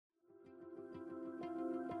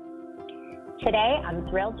Today, I'm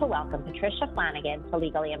thrilled to welcome Patricia Flanagan to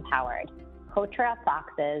Legally Empowered. Co-chair of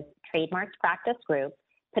Fox's Trademarks Practice Group,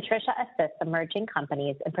 Patricia assists emerging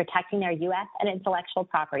companies in protecting their U.S. and intellectual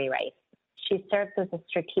property rights. She serves as a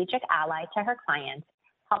strategic ally to her clients,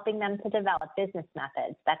 helping them to develop business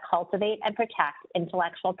methods that cultivate and protect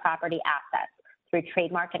intellectual property assets through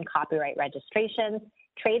trademark and copyright registrations,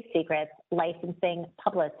 trade secrets, licensing,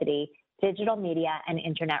 publicity, digital media, and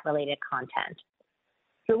internet-related content.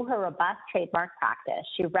 Through her robust trademark practice,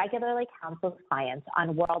 she regularly counsels clients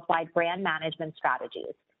on worldwide brand management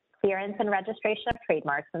strategies, clearance and registration of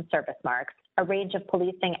trademarks and service marks, a range of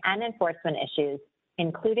policing and enforcement issues,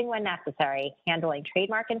 including when necessary, handling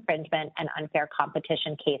trademark infringement and unfair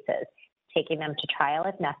competition cases, taking them to trial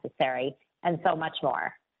if necessary, and so much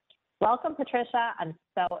more. Welcome, Patricia. I'm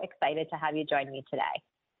so excited to have you join me today.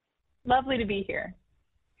 Lovely to be here.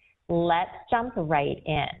 Let's jump right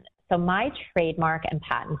in. So my trademark and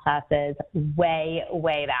patent classes way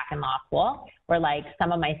back in law school were like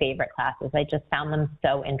some of my favorite classes. I just found them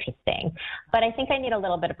so interesting. But I think I need a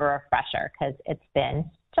little bit of a refresher because it's been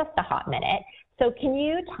just a hot minute. So can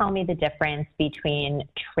you tell me the difference between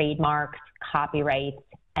trademarks, copyrights,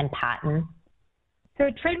 and patents? So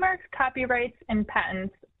trademarks, copyrights, and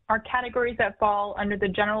patents are categories that fall under the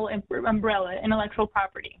general umbrella intellectual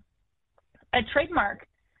property. A trademark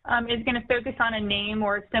is going to focus on a name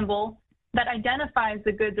or a symbol that identifies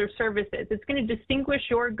the goods or services. It's going to distinguish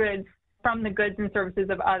your goods from the goods and services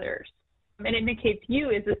of others. It indicates you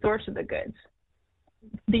as the source of the goods.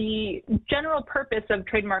 The general purpose of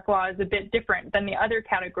trademark law is a bit different than the other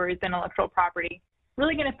categories of intellectual property,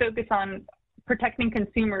 really going to focus on protecting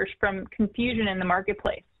consumers from confusion in the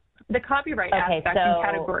marketplace. The copyright aspect and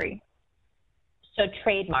category. So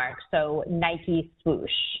trademarks, so Nike swoosh,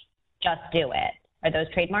 just do it. Are those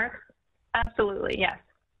trademarks? Absolutely, yes.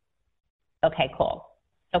 Okay, cool.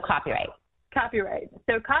 So copyright. Copyright.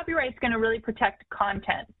 So copyright is going to really protect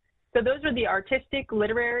content. So those are the artistic,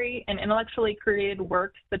 literary, and intellectually created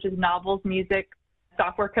works such as novels, music,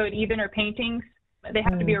 software code even, or paintings. They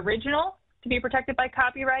have to be original to be protected by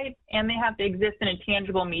copyright, and they have to exist in a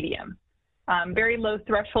tangible medium. Very low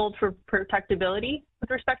threshold for protectability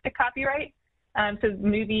with respect to copyright. So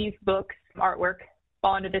movies, books, artwork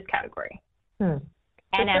fall into this category.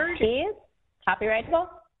 NFTs, copyrightable?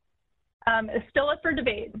 Still up for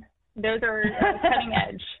debate. Those are cutting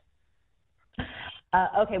edge.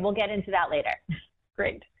 Okay, we'll get into that later.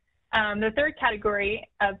 Great. The third category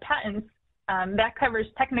of patents, that covers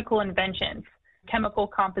technical inventions, chemical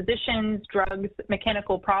compositions, drugs,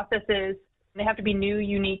 mechanical processes. They have to be new,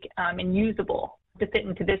 unique, and usable to fit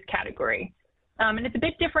into this category. And it's a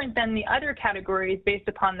bit different than the other categories based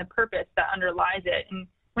upon the purpose that underlies it. And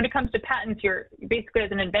when it comes to patents, you're basically,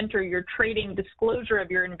 as an inventor, you're trading disclosure of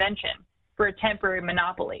your invention for a temporary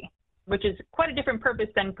monopoly, which is quite a different purpose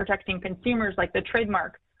than protecting consumers like the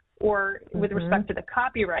trademark, or with respect to the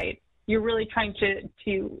copyright, you're really trying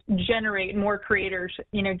to generate more creators,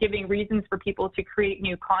 giving reasons for people to create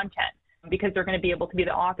new content because they're going to be able to be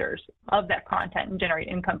the authors of that content and generate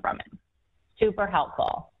income from it. Super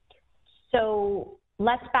helpful. So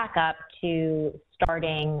let's back up to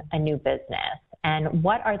starting a new business. And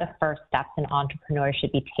what are the first steps an entrepreneur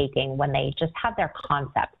should be taking when they just have their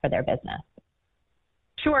concept for their business?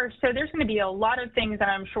 Sure. So there's going to be a lot of things that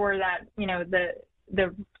I'm sure that,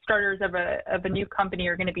 the starters of a new company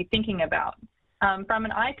are going to be thinking about. From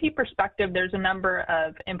an IP perspective, there's a number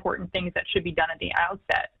of important things that should be done at the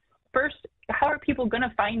outset. First, how are people going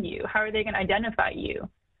to find you? How are they going to identify you?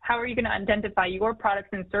 How are you going to identify your products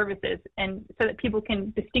and services, and so that people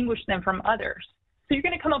can distinguish them from others? So you're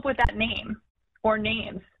going to come up with that name or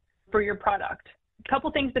names for your product. A couple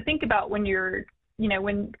things to think about when you're,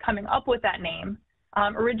 when coming up with that name.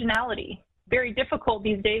 Originality. Very difficult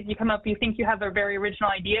these days. You come up, you think you have a very original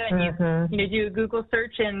idea, and you do a Google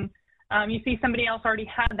search, and you see somebody else already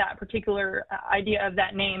had that particular idea of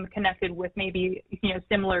that name connected with maybe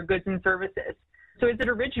similar goods and services. So is it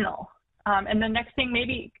original? And the next thing,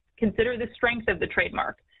 maybe consider the strength of the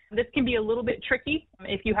trademark. This can be a little bit tricky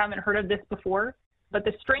if you haven't heard of this before, but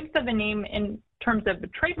the strength of a name in terms of the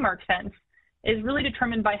trademark sense is really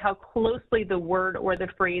determined by how closely the word or the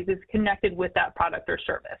phrase is connected with that product or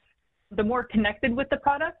service. The more connected with the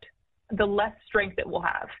product, the less strength it will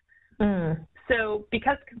have. So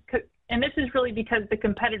and this is really because the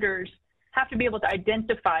competitors have to be able to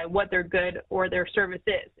identify what their good or their service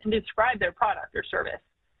is and describe their product or service.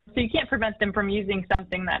 So you can't prevent them from using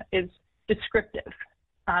something that is descriptive.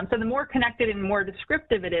 So the more connected and more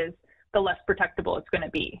descriptive it is, the less protectable it's going to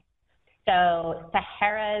be. So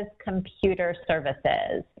Sahara's computer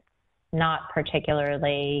services, not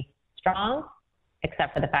particularly strong?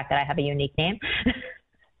 except for the fact that I have a unique name.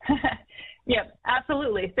 Yep,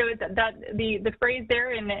 absolutely. So the phrase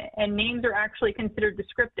there and names are actually considered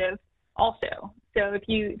descriptive also. So if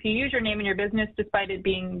you use your name in your business, despite it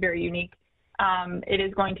being very unique, it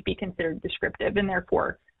is going to be considered descriptive and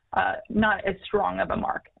therefore not as strong of a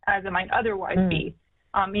mark as it might otherwise be.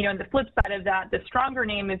 And the flip side of that, the stronger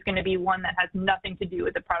name is going to be one that has nothing to do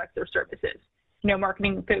with the products or services.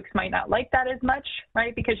 Marketing folks might not like that as much,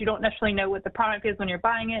 right? Because you don't necessarily know what the product is when you're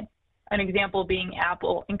buying it. An example being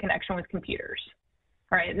Apple in connection with computers,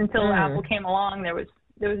 right? Until Apple came along, there was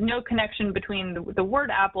no connection between the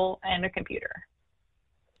word Apple and a computer.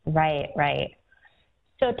 Right, right.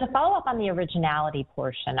 So to follow up on the originality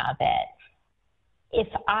portion of it, if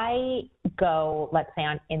I go, let's say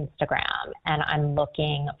on Instagram, and I'm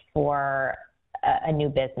looking for a new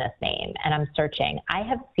business name and I'm searching, I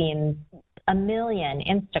have seen a million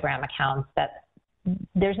Instagram accounts that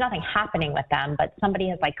there's nothing happening with them, but somebody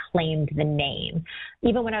has claimed the name.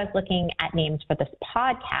 Even when I was looking at names for this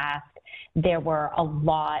podcast, there were a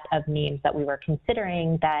lot of names that we were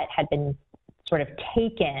considering that had been sort of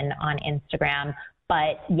taken on Instagram,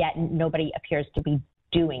 but yet nobody appears to be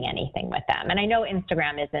doing anything with them. And I know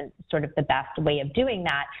Instagram isn't sort of the best way of doing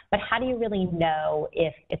that, but how do you really know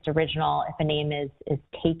if it's original, if a name is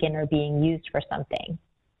taken or being used for something?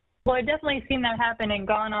 Well, I've definitely seen that happen and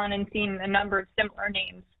gone on and seen a number of similar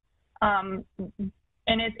names. And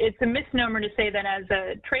it's a misnomer to say that as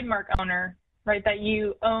a trademark owner, right, that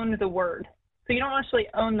you own the word. So you don't actually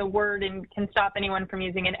own the word and can stop anyone from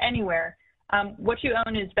using it anywhere. What you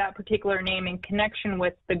own is that particular name in connection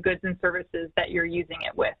with the goods and services that you're using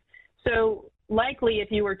it with. So likely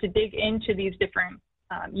if you were to dig into these different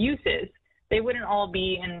uses, they wouldn't all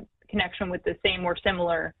be in connection with the same or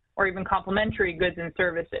similar or even complementary goods and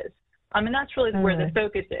services. And that's really where the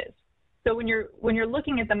focus is. So when you're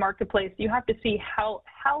looking at the marketplace, you have to see how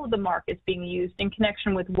the mark is being used in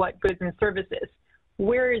connection with what goods and services.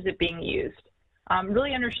 Where is it being used?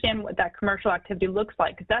 Really understand what that commercial activity looks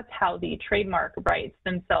like, because that's how the trademark rights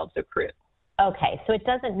themselves accrue. Okay, so it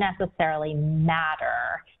doesn't necessarily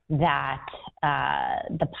matter that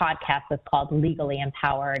the podcast is called Legally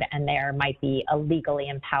Empowered and there might be a legally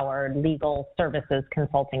empowered legal services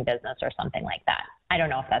consulting business or something like that. I don't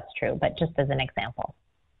know if that's true, but just as an example.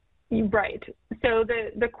 Right. So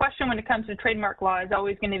the question when it comes to trademark law is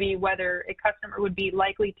always going to be whether a customer would be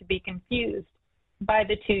likely to be confused by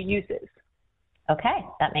the two uses. Okay,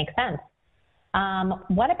 that makes sense.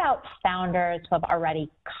 What about founders who have already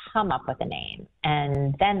come up with a name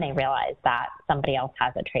and then they realize that somebody else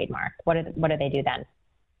has a trademark? What do they do then?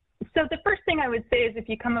 So the first thing I would say is if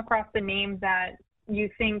you come across a name that you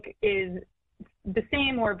think is the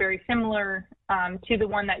same or very similar to the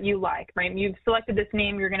one that you like, right? You've selected this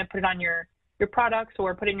name, you're going to put it on your products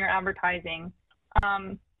or put it in your advertising.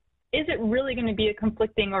 Is it really going to be a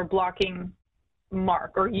conflicting or blocking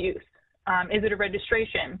mark or use? Is it a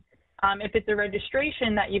registration? If it's a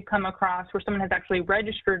registration that you've come across where someone has actually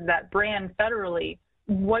registered that brand federally,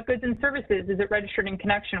 what goods and services is it registered in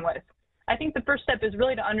connection with? I think the first step is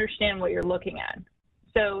really to understand what you're looking at.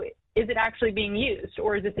 So is it actually being used,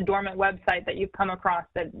 or is this a dormant website that you've come across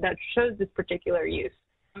that shows this particular use?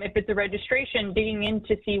 If it's a registration, digging in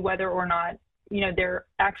to see whether or not they're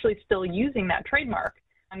actually still using that trademark.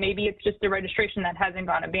 Maybe it's just a registration that hasn't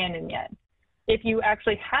gone abandoned yet. If you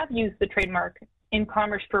actually have used the trademark in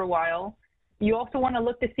commerce for a while, you also want to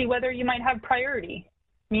look to see whether you might have priority,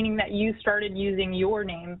 meaning that you started using your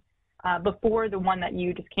name before the one that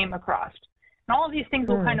you just came across. And all of these things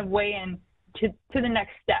will kind of weigh in to the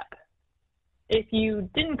next step. If you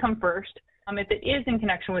didn't come first, if it is in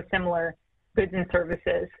connection with similar goods and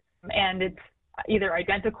services, and it's either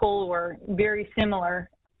identical or very similar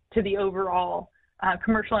to the overall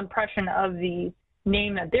commercial impression of the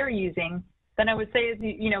name that they're using, then I would say,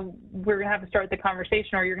 we're going to have to start the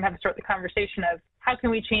conversation, or you're going to have to start the conversation of how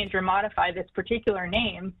can we change or modify this particular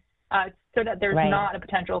name so that there's not a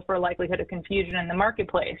potential for a likelihood of confusion in the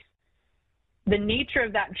marketplace. The nature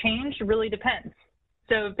of that change really depends.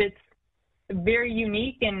 So if it's very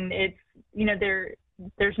unique and it's,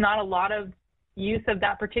 there's not a lot of use of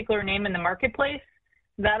that particular name in the marketplace,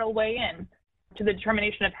 that'll weigh in to the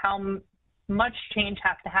determination of how much change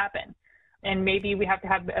has to happen. And maybe we have to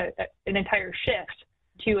have an entire shift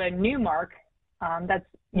to a new mark that's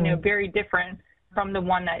very different from the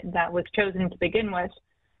one that was chosen to begin with.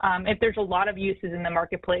 If there's a lot of uses in the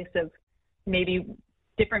marketplace of maybe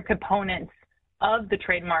different components of the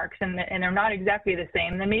trademarks and they're not exactly the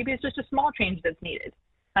same, then maybe it's just a small change that's needed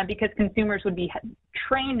because consumers would be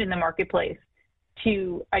trained in the marketplace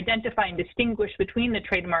to identify and distinguish between the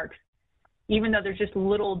trademarks, even though there's just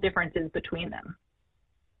little differences between them.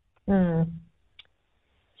 Mm.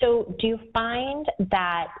 So do you find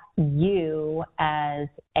that you, as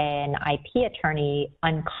an IP attorney,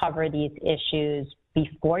 uncover these issues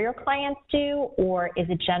before your clients do, or is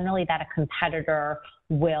it generally that a competitor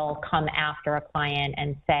will come after a client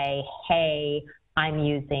and say, hey, I'm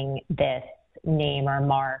using this name or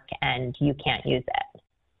mark and you can't use it?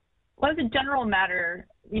 Well, as a general matter,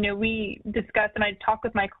 we discuss and I talk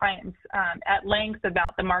with my clients at length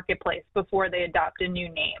about the marketplace before they adopt a new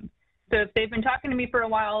name. So if they've been talking to me for a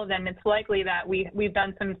while, then it's likely that we've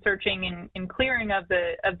done some searching and clearing of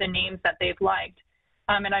the names that they've liked,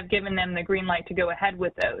 and I've given them the green light to go ahead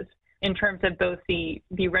with those in terms of both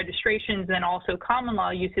the registrations and also common law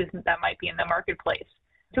uses that might be in the marketplace.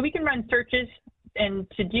 So we can run searches and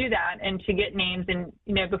to do that and to get names and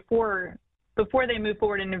before they move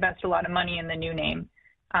forward and invest a lot of money in the new name,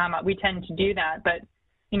 we tend to do that. But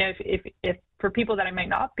if for people that I might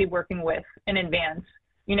not be working with in advance,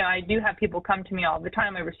 I do have people come to me all the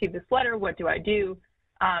time. I received this letter. What do I do?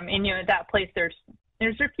 And at that place, there's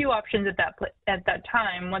a few options at that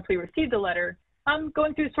time. Once we receive the letter, I'm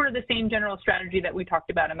going through sort of the same general strategy that we talked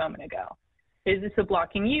about a moment ago. Is this a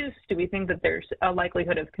blocking use? Do we think that there's a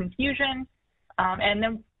likelihood of confusion? And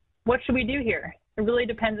then what should we do here? It really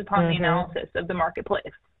depends upon the analysis of the marketplace.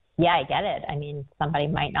 Yeah, I get it. I mean, somebody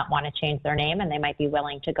might not want to change their name and they might be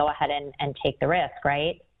willing to go ahead and take the risk,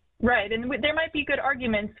 right? Right, and there might be good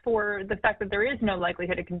arguments for the fact that there is no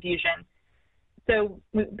likelihood of confusion. So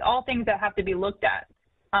all things that have to be looked at.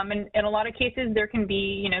 And in a lot of cases, there can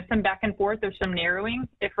be, some back and forth or some narrowing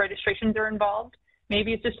if registrations are involved.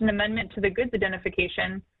 Maybe it's just an amendment to the goods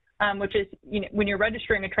identification, which is, when you're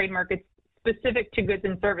registering a trademark, it's specific to goods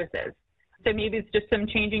and services. So maybe it's just some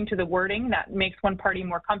changing to the wording that makes one party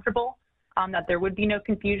more comfortable, that there would be no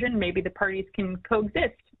confusion. Maybe the parties can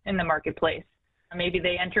coexist in the marketplace. Maybe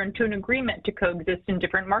they enter into an agreement to coexist in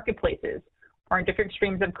different marketplaces or in different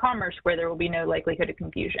streams of commerce where there will be no likelihood of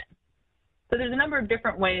confusion. So there's a number of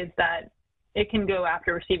different ways that it can go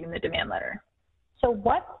after receiving the demand letter. So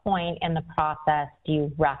what point in the process do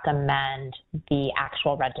you recommend the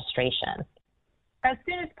actual registration? As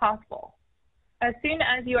soon as possible. As soon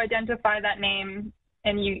as you identify that name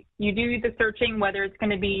and you do the searching, whether it's going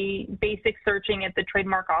to be basic searching at the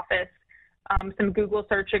trademark office, some Google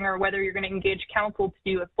searching, or whether you're going to engage counsel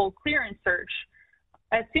to do a full clearance search,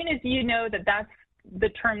 as soon as you know that that's the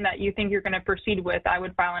term that you think you're going to proceed with, I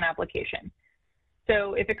would file an application.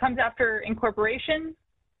 So if it comes after incorporation,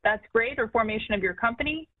 that's great, or formation of your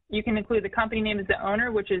company. You can include the company name as the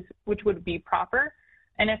owner, which would be proper.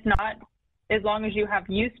 And if not, as long as you have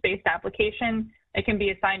use-based application, it can be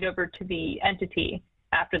assigned over to the entity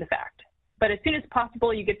after the fact. But as soon as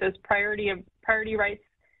possible, you get those priority rights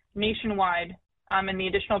nationwide and the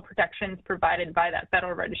additional protections provided by that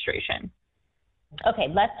federal registration. Okay,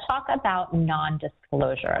 let's talk about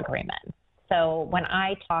non-disclosure agreements. So when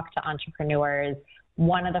I talk to entrepreneurs,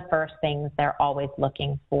 one of the first things they're always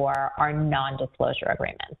looking for are non-disclosure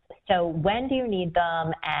agreements. So when do you need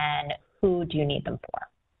them and who do you need them for?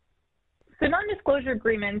 So non-disclosure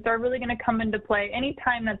agreements are really going to come into play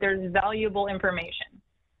anytime that there's valuable information.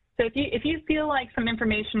 So if you feel like some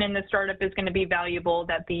information in the startup is going to be valuable,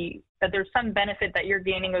 that there's some benefit that you're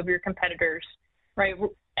gaining over your competitors, right?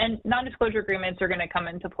 And non-disclosure agreements are going to come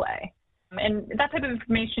into play. And that type of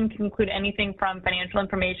information can include anything from financial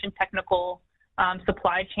information, technical,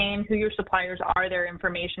 supply chain, who your suppliers are, their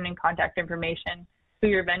information and contact information, who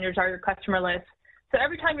your vendors are, your customer list. So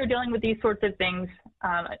every time you're dealing with these sorts of things,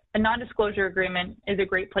 a non-disclosure agreement is a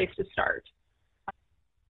great place to start.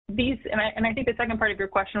 And I think the second part of your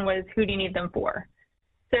question was, who do you need them for?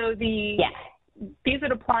 So these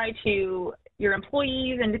would apply to your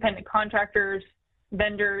employees, independent contractors,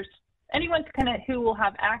 vendors, anyone who will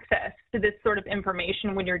have access to this sort of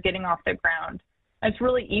information when you're getting off the ground. It's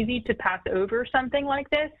really easy to pass over something like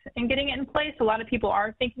this and getting it in place. A lot of people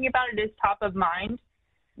are thinking about it, is top of mind.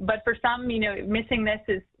 But for some, missing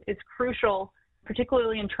this is crucial,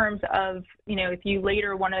 particularly in terms of, if you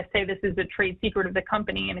later want to say this is a trade secret of the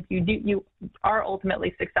company, and if you are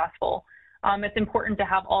ultimately successful, it's important to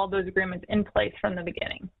have all those agreements in place from the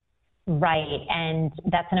beginning. Right, and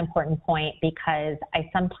that's an important point because I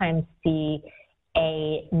sometimes see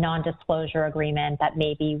a non-disclosure agreement that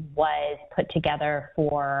maybe was put together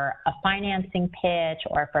for a financing pitch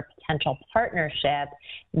or for a potential partnership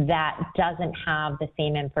that doesn't have the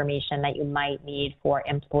same information that you might need for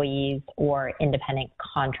employees or independent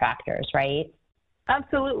contractors, right?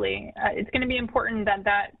 Absolutely. It's going to be important that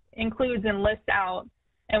that includes and lists out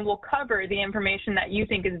and will cover the information that you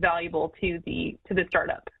think is valuable to the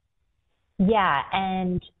startup. Yeah,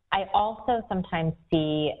 and I also sometimes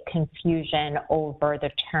see confusion over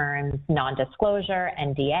the terms non-disclosure,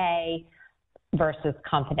 NDA, versus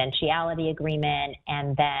confidentiality agreement,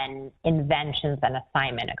 and then inventions and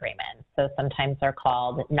assignment agreements. So sometimes they're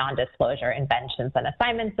called non-disclosure inventions and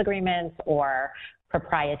assignments agreements, or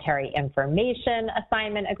proprietary information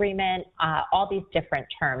assignment agreement, all these different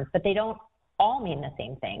terms, but they don't all mean the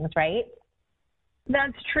same things, right?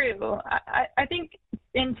 That's true. I think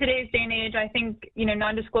in today's day and age, I think,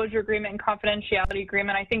 non-disclosure agreement and confidentiality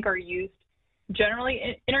agreement, I think are used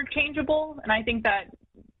generally interchangeable. And I think that,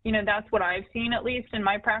 that's what I've seen, at least in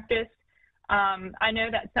my practice. I know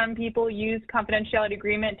that some people use confidentiality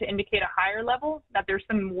agreement to indicate a higher level, that there's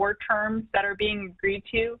some more terms that are being agreed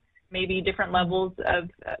to, maybe different levels of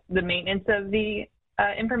the maintenance of the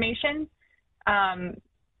information.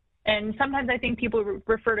 And sometimes I think people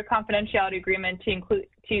refer to confidentiality agreement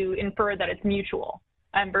to infer that it's mutual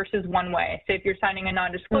versus one way. So if you're signing a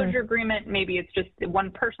non-disclosure agreement, maybe it's just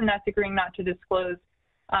one person that's agreeing not to disclose,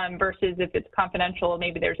 versus if it's confidential,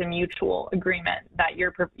 maybe there's a mutual agreement that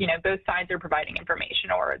both sides are providing information,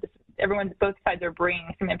 or both sides are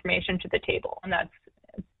bringing some information to the table, and that's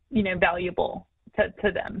valuable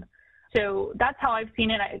to them. So that's how I've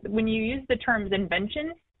seen it. When you use the terms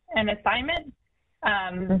invention and assignment,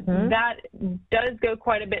 that does go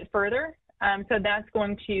quite a bit further. So that's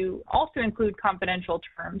going to also include confidential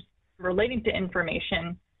terms relating to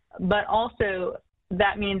information, but also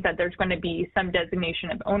that means that there's going to be some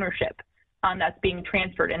designation of ownership that's being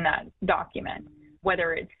transferred in that document,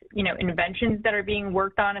 whether it's, inventions that are being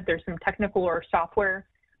worked on, if there's some technical or software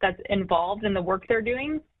that's involved in the work they're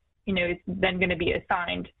doing, it's then going to be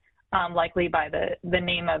assigned likely by the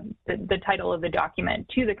name of the title of the document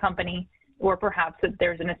to the company, or perhaps that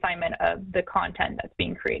there's an assignment of the content that's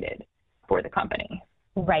being created for the company.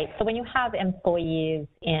 Right. So when you have employees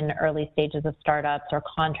in early stages of startups or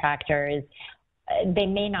contractors, they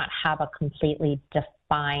may not have a completely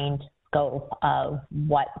defined scope of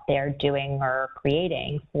what they're doing or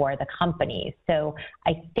creating for the company. So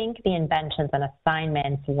I think the inventions and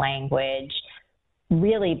assignments language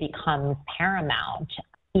really becomes paramount,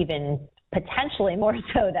 even potentially more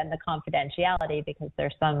so than the confidentiality, because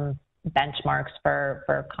there's some benchmarks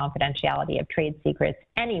for confidentiality of trade secrets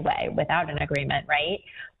anyway without an agreement, right?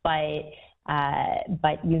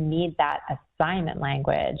 But you need that assignment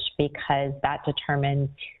language because that determines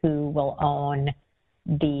who will own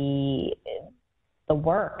the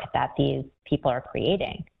work that these people are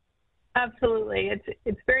creating. Absolutely.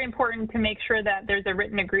 It's very important to make sure that there's a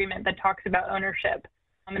written agreement that talks about ownership,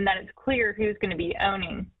 and that it's clear who's going to be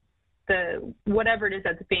owning whatever it is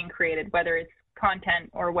that's being created, whether it's content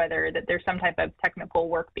or whether that there's some type of technical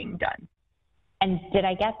work being done. And did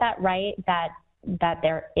I get that right, that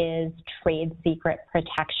there is trade secret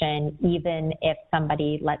protection even if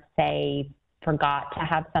somebody, let's say, forgot to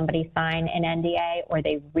have somebody sign an NDA, or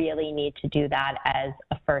they really need to do that as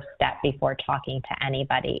a first step before talking to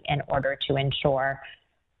anybody in order to ensure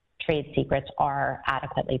trade secrets are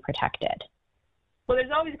adequately protected? Well,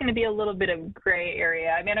 there's always going to be a little bit of gray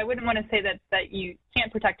area. I mean, I wouldn't want to say that you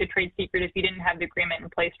can't protect a trade secret if you didn't have the agreement in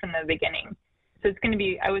place from the beginning. So it's going to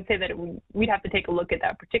be, I would say that we'd have to take a look at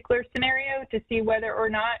that particular scenario to see whether or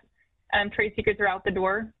not trade secrets are out the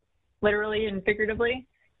door, literally and figuratively.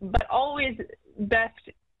 But always best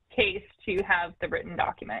case to have the written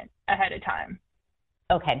document ahead of time.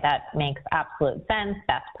 Okay, that makes absolute sense.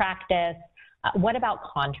 Best practice. What about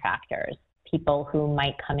contractors? People who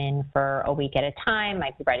might come in for a week at a time,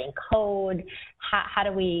 might be writing code. How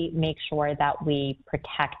do we make sure that we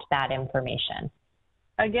protect that information?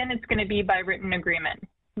 Again, it's going to be by written agreement.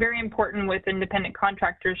 Very important with independent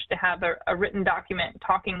contractors to have a written document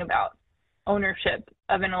talking about ownership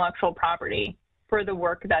of intellectual property for the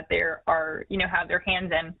work that they are, have their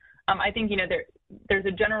hands in. I think, there's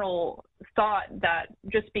a general thought that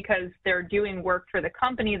just because they're doing work for the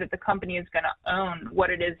company, that the company is going to own what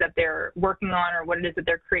it is that they're working on or what it is that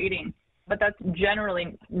they're creating. But that's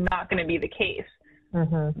generally not going to be the case.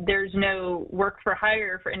 There's no work for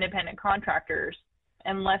hire for independent contractors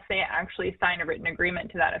unless they actually sign a written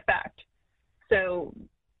agreement to that effect. So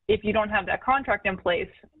if you don't have that contract in place,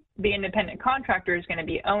 the independent contractor is going to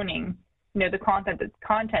be owning, the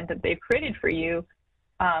content that they've created for you,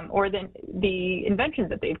 or the inventions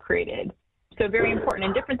that they've created. So very important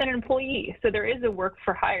and different than an employee. So there is a work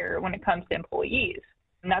for hire when it comes to employees,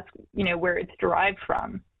 and that's where it's derived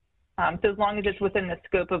from. So as long as it's within the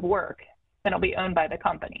scope of work, then it'll be owned by the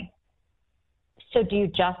company. So do you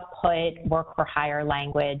just put work for hire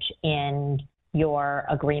language in your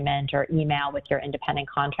agreement or email with your independent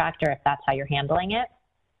contractor if that's how you're handling it?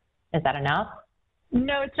 Is that enough?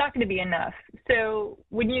 No, it's not going to be enough. So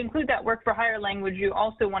when you include that work for hire language, you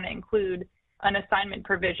also want to include an assignment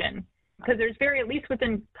provision, because there's at least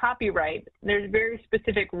within copyright, there's very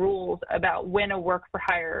specific rules about when a work for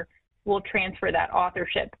hire will transfer that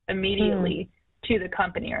authorship immediately to the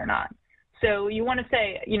company or not. So you want to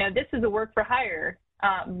say, this is a work for hire,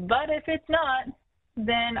 but if it's not,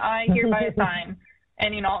 then I hereby assign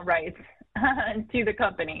any and all rights to the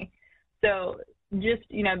company. So just,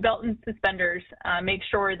 belt and suspenders, make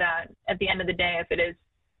sure that at the end of the day, if it is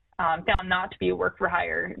found not to be a work for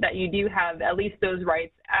hire, that you do have at least those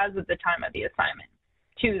rights as of the time of the assignment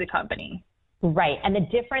to the company. Right, and the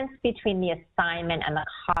difference between the assignment and the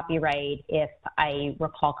copyright, if I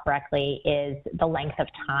recall correctly, is the length of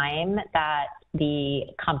time that the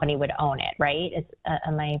company would own it, right?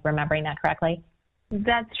 Am I remembering that correctly?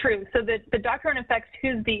 That's true. So the doctrine affects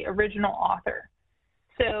who's the original author.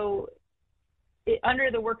 So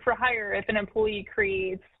under the work for hire, if an employee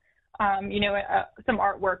creates, some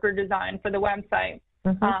artwork or design for the website,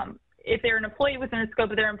 if they're an employee within the scope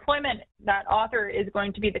of their employment, that author is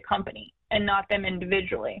going to be the company and not them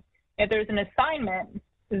individually. If there's an assignment,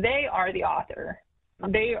 they are the author.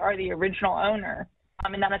 They are the original owner,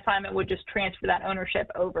 and that assignment would just transfer that ownership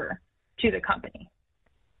over to the company.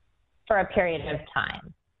 For a period of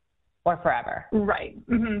time or forever? Right.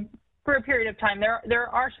 For a period of time. There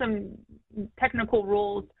are some technical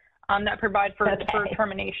rules that provide for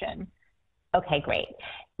termination. Okay, great.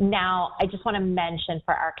 Now, I just want to mention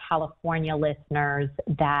for our California listeners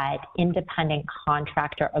that independent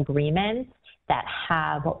contractor agreements that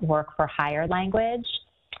have work for hire language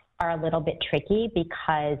are a little bit tricky,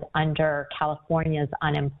 because under California's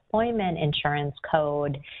unemployment insurance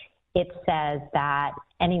code, it says that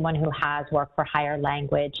anyone who has work for hire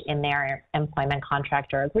language in their employment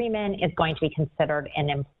contractor agreement is going to be considered an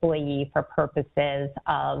employee for purposes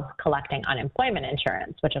of collecting unemployment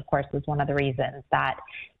insurance, which of course is one of the reasons that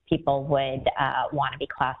people would want to be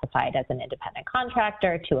classified as an independent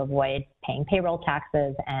contractor to avoid paying payroll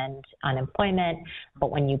taxes and unemployment.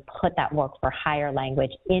 But when you put that work for hire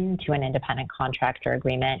language into an independent contractor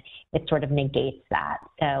agreement, it sort of negates that.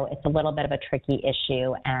 So it's a little bit of a tricky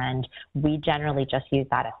issue, and we generally just use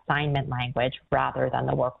that assignment language rather than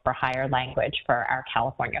the work for hire language for our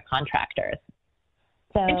California contractors.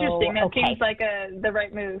 So, interesting. That seems like the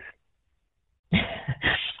right move.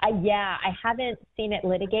 Yeah, I haven't seen it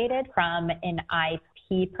litigated from an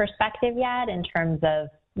IP perspective yet in terms of,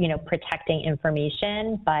 protecting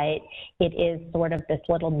information, but it is sort of this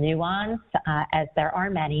little nuance, as there are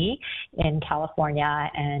many in California,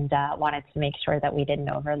 and wanted to make sure that we didn't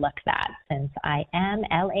overlook that since I am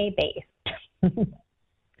LA-based.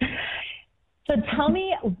 So tell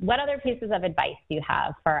me, what other pieces of advice do you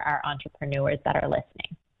have for our entrepreneurs that are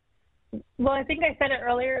listening? Well, I think I said it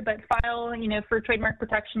earlier, but file, for trademark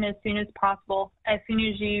protection as soon as possible. As soon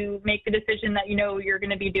as you make the decision that you're going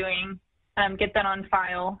to be doing, get that on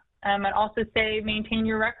file. I'd also say maintain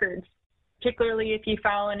your records, particularly if you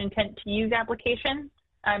file an intent to use application,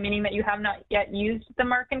 meaning that you have not yet used the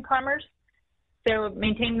mark in commerce. So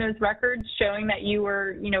maintain those records showing that you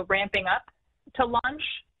were, ramping up to launch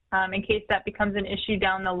in case that becomes an issue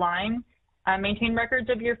down the line. Maintain records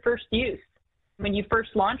of your first use. When you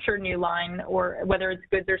first launch your new line, or whether it's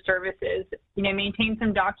goods or services, maintain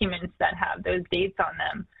some documents that have those dates on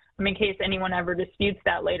them in case anyone ever disputes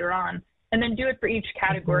that later on. And then do it for each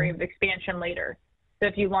category of expansion later. So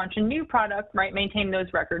if you launch a new product, right, maintain those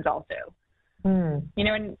records also.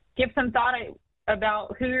 And give some thought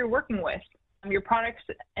about who you're working with, your products,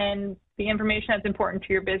 and the information that's important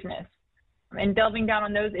to your business. And delving down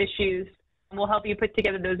on those issues will help you put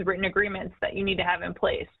together those written agreements that you need to have in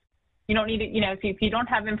place. You don't need to, if you don't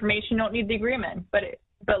have information, you don't need the agreement,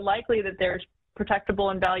 but likely that there's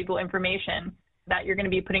protectable and valuable information that you're going to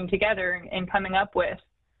be putting together and coming up with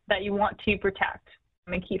that you want to protect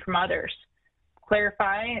and keep from others.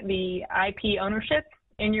 Clarify the IP ownership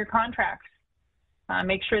in your contracts.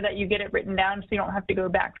 Make sure that you get it written down so you don't have to go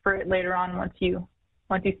back for it later on once you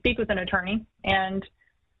speak with an attorney. And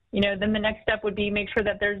then the next step would be make sure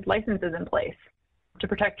that there's licenses in place to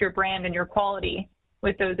protect your brand and your quality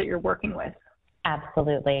with those that you're working with.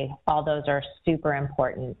 Absolutely. All those are super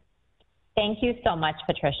important. Thank you so much,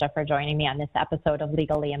 Patricia, for joining me on this episode of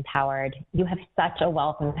Legally Empowered. You have such a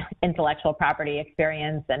wealth of intellectual property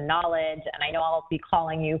experience and knowledge, and I know I'll be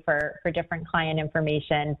calling you for different client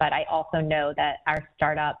information, but I also know that our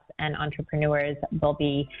startups and entrepreneurs will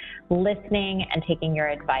be listening and taking your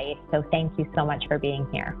advice. So thank you so much for being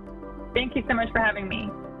here. Thank you so much for having me.